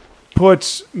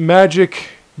puts magic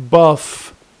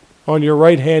buff on your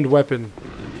right-hand weapon.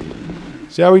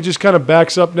 See how he just kind of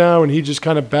backs up now and he just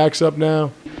kind of backs up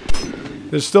now?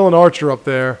 There's still an archer up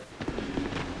there.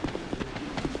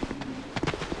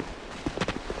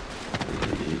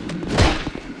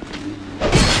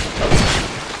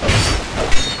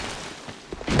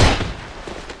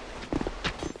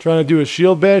 Trying to do a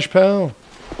shield bash, pal?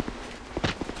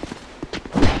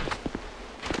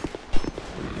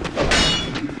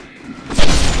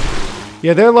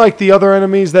 Yeah, they're like the other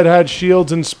enemies that had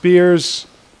shields and spears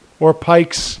or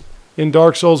pikes in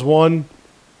Dark Souls 1,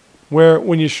 where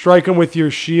when you strike them with your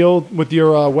shield, with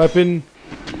your weapon,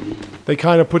 they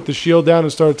kind of put the shield down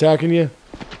and start attacking you.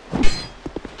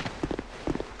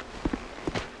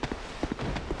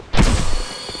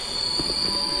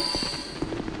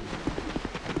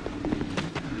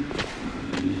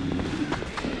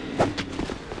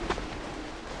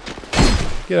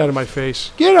 Get out of my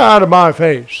face. Get out of my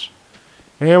face.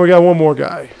 And we got one more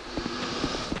guy.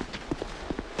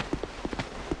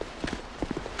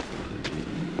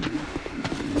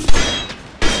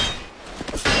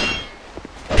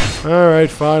 Alright,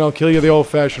 fine. I'll kill you the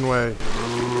old-fashioned way.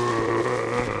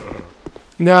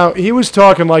 Now, he was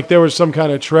talking like there was some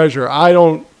kind of treasure. I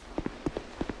don't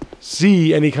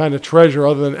see any kind of treasure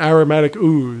other than aromatic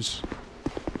ooze.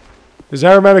 Is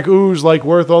aromatic ooze, like,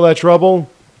 worth all that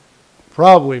trouble?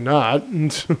 Probably not.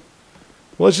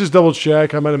 Let's just double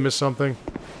check. I might have missed something.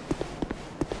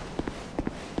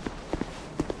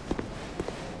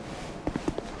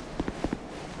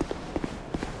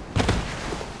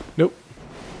 Nope.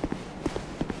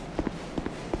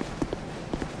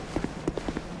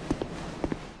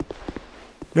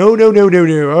 No.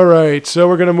 Alright, so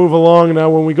we're going to move along. Now,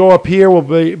 when we go up here,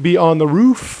 we'll be on the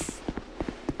roof.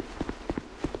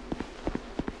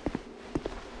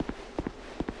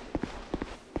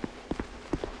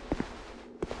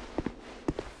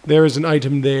 There is an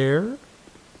item there,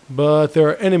 but there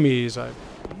are enemies. Are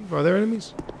there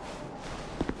enemies?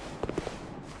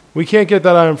 We can't get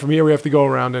that item from here. We have to go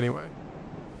around anyway.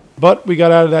 But we got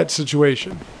out of that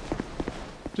situation.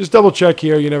 Just double check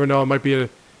here. You never know. It might be an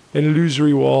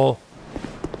illusory wall.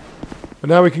 But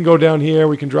now we can go down here.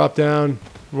 We can drop down,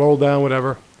 roll down,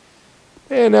 whatever.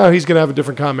 And now he's going to have a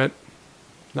different comment.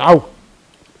 Now.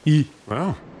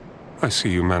 Well, I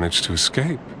see you managed to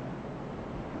escape.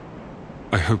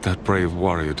 I hope that brave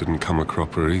warrior didn't come a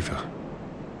cropper either.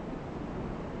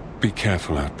 Be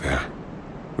careful out there.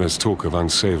 There's talk of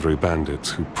unsavory bandits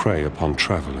who prey upon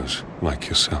travelers like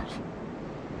yourself.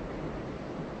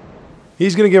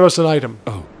 He's going to give us an item.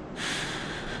 Oh.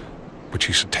 But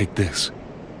you should take this.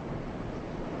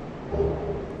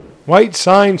 White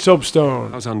sign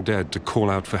soapstone. Allows undead to call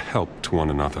out for help to one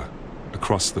another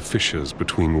across the fissures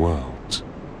between worlds.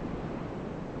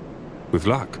 With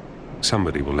luck,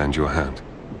 somebody will lend you a hand.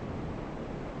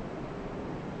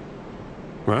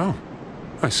 Well,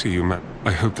 I see you, man.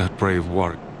 I hope that brave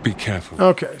warrior. Be careful.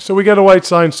 Okay, so we got a white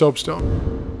sign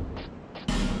soapstone.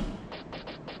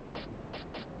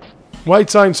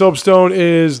 White sign soapstone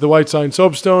is the white sign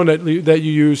soapstone that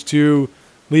you use to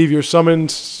leave your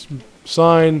summons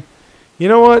sign. You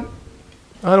know what?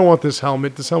 I don't want this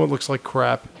helmet. This helmet looks like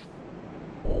crap.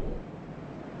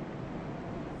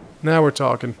 Now we're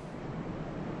talking.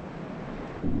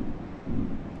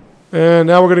 And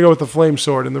now we're going to go with the flame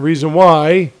sword. And the reason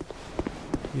why,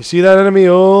 you see that enemy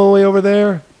all the way over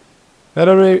there? That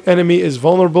enemy is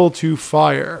vulnerable to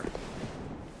fire.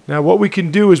 Now what we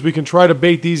can do is we can try to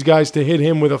bait these guys to hit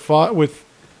him with a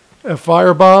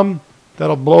firebomb.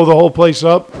 That'll blow the whole place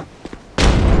up.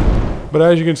 But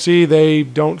as you can see, they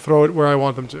don't throw it where I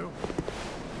want them to.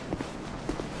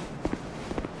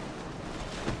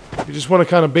 You just want to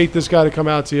kind of bait this guy to come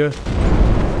out to you.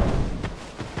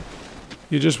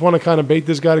 You just want to kind of bait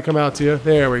this guy to come out to you.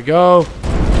 There we go.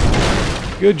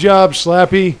 Good job,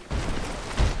 Slappy.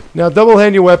 Now double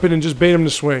hand your weapon and just bait him to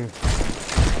swing.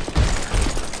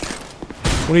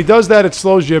 When he does that, it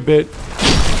slows you a bit.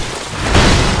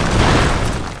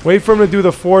 Wait for him to do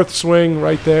the fourth swing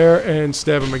right there and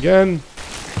stab him again.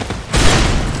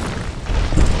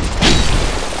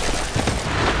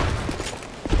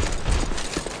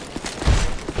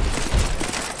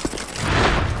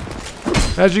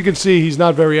 As you can see, he's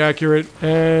not very accurate,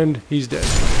 and he's dead.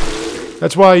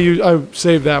 That's why I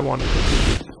saved that one.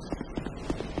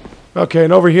 Okay,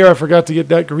 and over here I forgot to get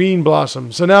that green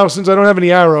blossom. So now, since I don't have any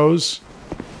arrows,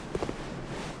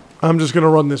 I'm just going to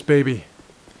run this baby.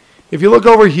 If you look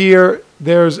over here,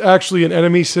 there's actually an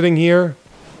enemy sitting here.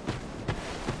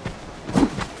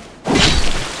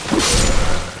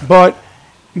 But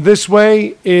this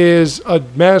way is a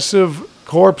massive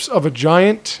corpse of a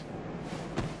giant.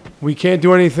 We can't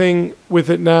do anything with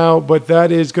it now, but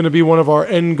that is going to be one of our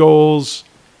end goals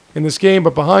in this game.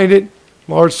 But behind it,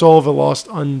 large soul of a lost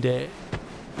undead.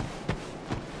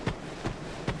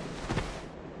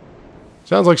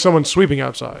 Sounds like someone's sweeping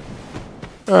outside.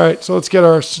 Alright, so let's get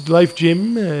our life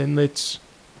gem and let's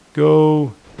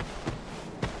go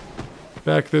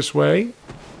back this way.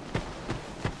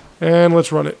 And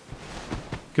let's run it.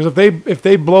 Because if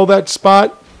they blow that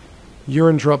spot,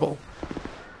 you're in trouble.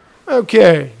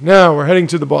 Okay, now we're heading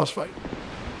to the boss fight.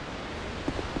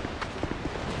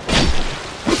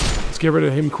 Let's get rid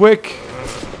of him quick.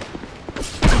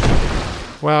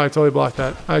 Wow, I totally blocked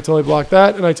that. I totally blocked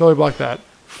that, and I totally blocked that.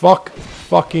 Fuck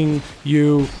fucking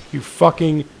you, you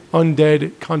fucking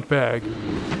undead cunt bag.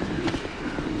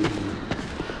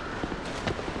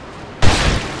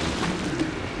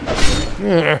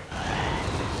 Yeah.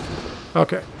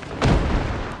 Okay.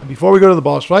 Before we go to the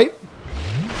boss fight,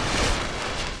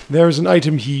 there's an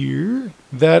item here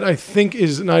that I think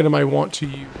is an item I want to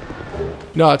use.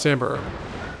 No, it's Amber Herb.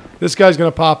 This guy's gonna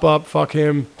pop up. Fuck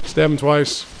him. Stab him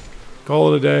twice.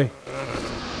 Call it a day.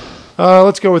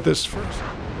 Let's go with this first.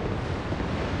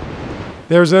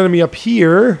 There's an enemy up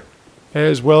here,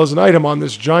 as well as an item on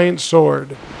this giant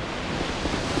sword.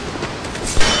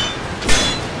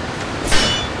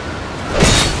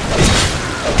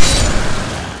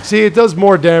 See, it does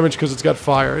more damage because it's got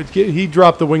fire. He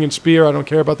dropped the winged spear. I don't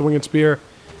care about the winged spear.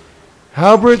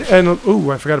 Halberd and... Ooh,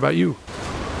 I forgot about you.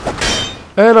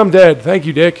 And I'm dead. Thank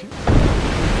you, Dick.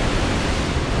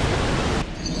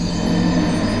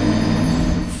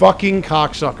 Fucking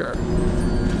cocksucker.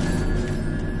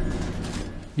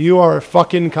 You are a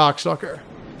fucking cocksucker.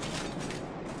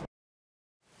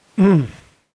 You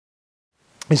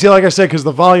see, like I said, because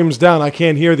the volume's down, I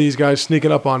can't hear these guys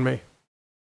sneaking up on me.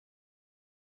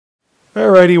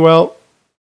 Alrighty, well,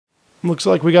 looks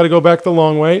like we got to go back the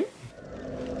long way.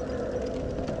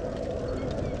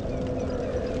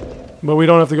 But we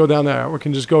don't have to go down there. We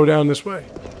can just go down this way.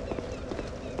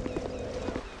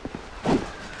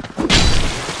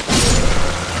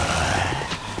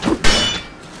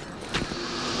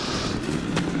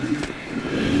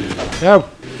 Now,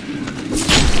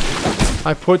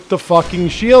 I put the fucking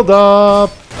shield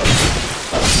up.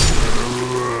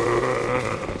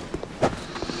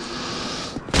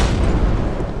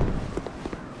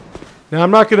 Now,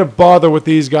 I'm not going to bother with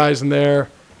these guys in there.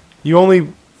 You only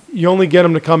get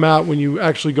them to come out when you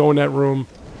actually go in that room.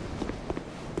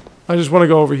 I just want to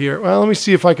go over here. Well, let me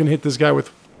see if I can hit this guy with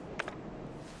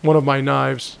one of my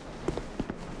knives.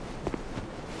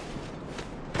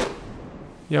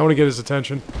 Yeah, I want to get his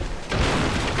attention.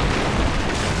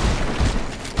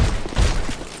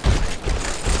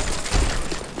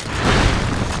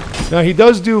 Now, he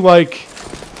does do, like...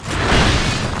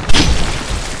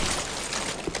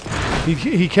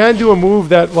 He can do a move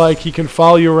that, like, he can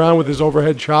follow you around with his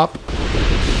overhead chop.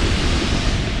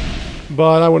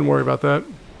 But I wouldn't worry about that.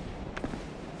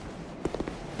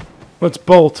 Let's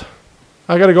bolt.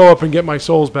 I gotta go up and get my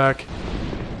souls back.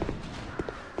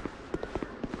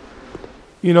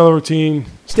 You know the routine.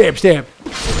 Stab, stab.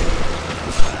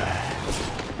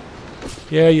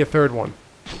 Yeah, your third one.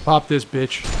 Pop this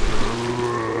bitch.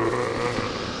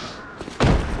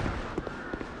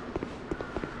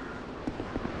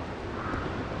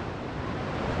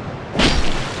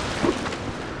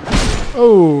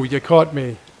 Oh, you caught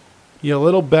me. You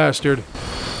little bastard.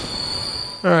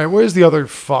 Alright, where's the other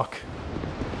fuck?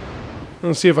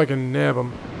 Let's see if I can nab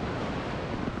him.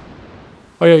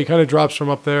 Oh yeah, he kind of drops from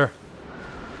up there.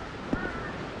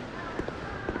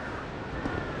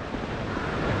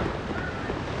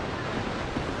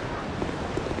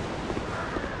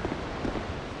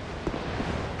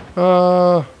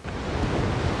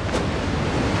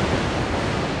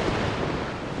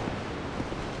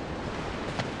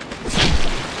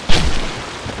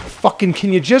 Fucking,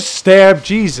 can you just stab?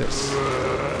 Jesus.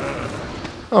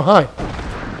 Oh, hi.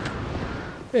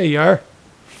 There you are.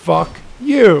 Fuck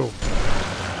you.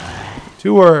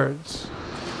 2 words.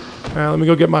 Alright, let me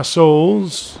go get my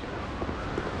souls.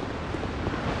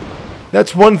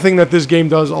 That's one thing that this game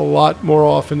does a lot more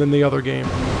often than the other game.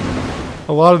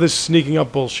 A lot of this sneaking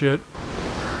up bullshit.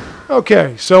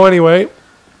 Okay, so anyway,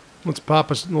 let's pop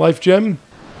a life gem.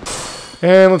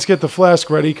 And let's get the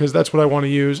flask ready, because that's what I want to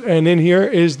use. And in here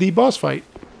is the boss fight.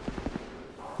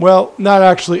 Well, not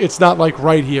actually, it's not like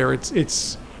right here.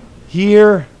 It's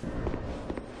here.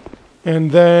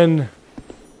 And then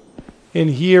in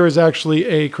here is actually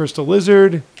a crystal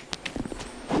lizard.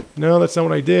 No, that's not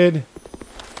what I did.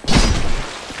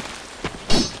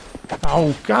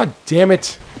 Oh, god damn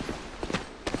it.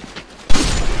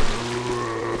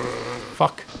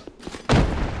 Fuck.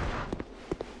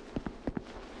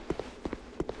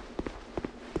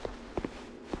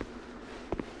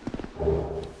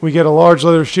 We get a large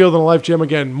leather shield and a life gem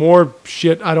again. More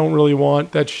shit I don't really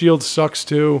want. That shield sucks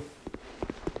too.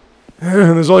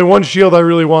 There's only one shield I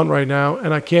really want right now,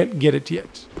 and I can't get it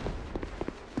yet.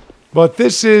 But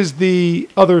this is the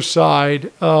other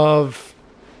side of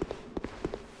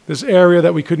this area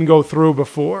that we couldn't go through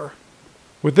before.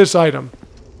 With this item.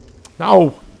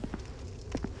 No!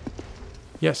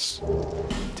 Yes.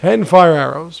 10 fire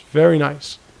arrows. Very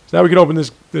nice. So now we can open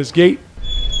this gate.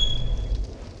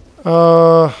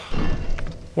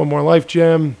 One more life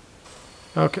gem.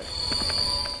 Okay.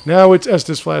 Now it's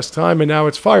Estus Flask time, and now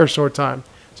it's Fire Sword time.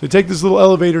 So take this little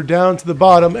elevator down to the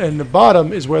bottom, and the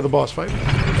bottom is where the boss fight is.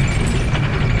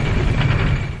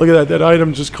 Look at that. That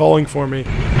item just calling for me.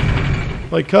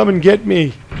 Like, come and get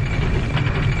me.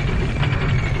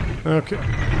 Okay.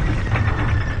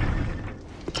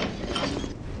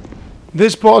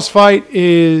 This boss fight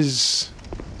is...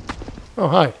 Oh,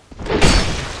 hi.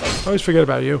 I always forget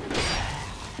about you.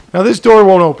 Now, this door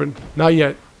won't open. Not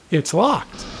yet. It's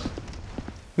locked.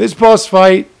 This boss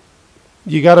fight,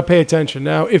 you got to pay attention.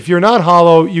 Now, if you're not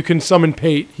hollow, you can summon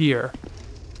Pate here.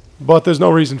 But there's no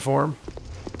reason for him.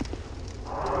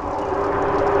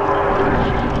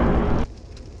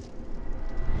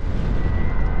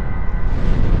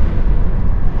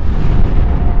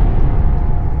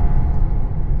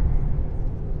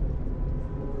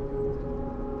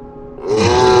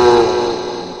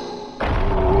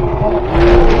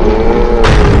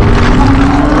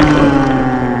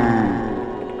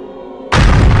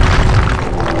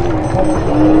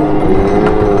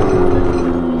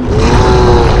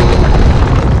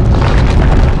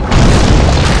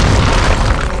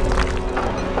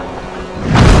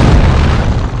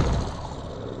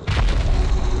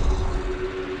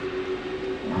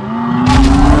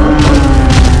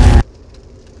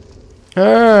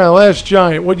 Last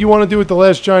giant. What you want to do with the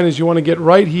last giant is you want to get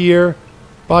right here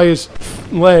by his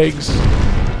legs,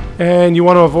 and you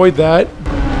want to avoid that.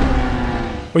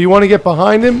 But you want to get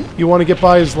behind him, you want to get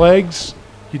by his legs.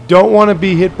 You don't want to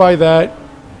be hit by that.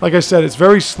 Like I said, it's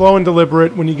very slow and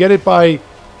deliberate. When you get it by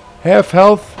half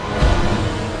health,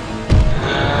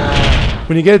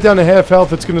 when you get it down to half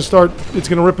health, it's going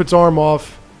to rip its arm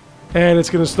off, and it's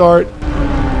going to start...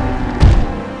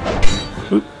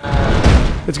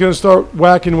 It's going to start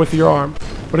whacking with your arm.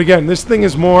 But again, this thing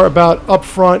is more about up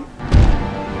front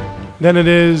than it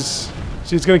is...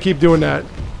 See, it's going to keep doing that.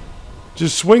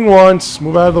 Just swing once,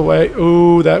 move out of the way.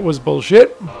 Ooh, that was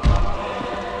bullshit. But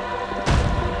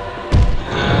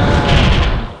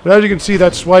as you can see,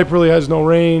 that swipe really has no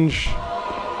range.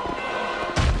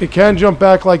 It can jump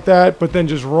back like that, but then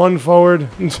just run forward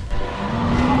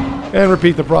and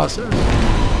repeat the process.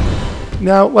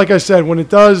 Now, like I said, when it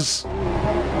does...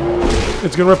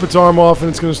 It's going to rip its arm off, and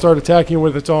it's going to start attacking you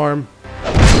with its arm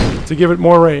to give it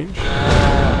more range.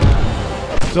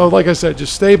 So, like I said,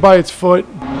 just stay by its foot.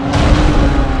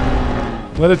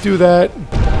 Let it do that.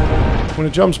 When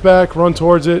it jumps back, run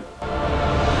towards it.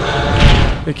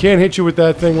 It can't hit you with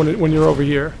that thing when you're over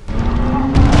here.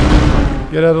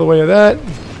 Get out of the way of that.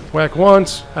 Whack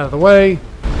once, out of the way.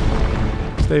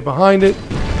 Stay behind it.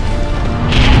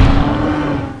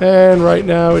 And right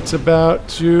now, it's about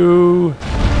to...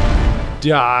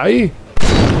 die.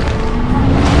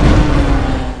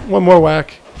 One more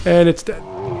whack, and it's dead.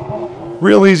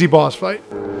 Real easy boss fight.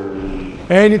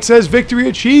 And it says victory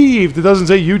achieved. It doesn't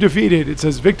say you defeated. It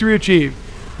says victory achieved.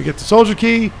 We get the soldier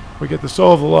key. We get the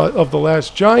soul of the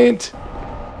last giant.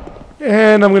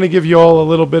 And I'm going to give you all a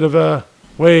little bit of a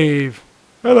wave.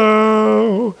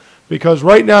 Hello. Because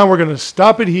right now we're going to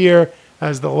stop it here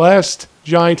as the last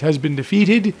giant has been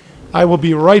defeated. I will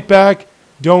be right back.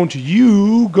 Don't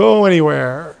you go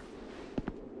anywhere.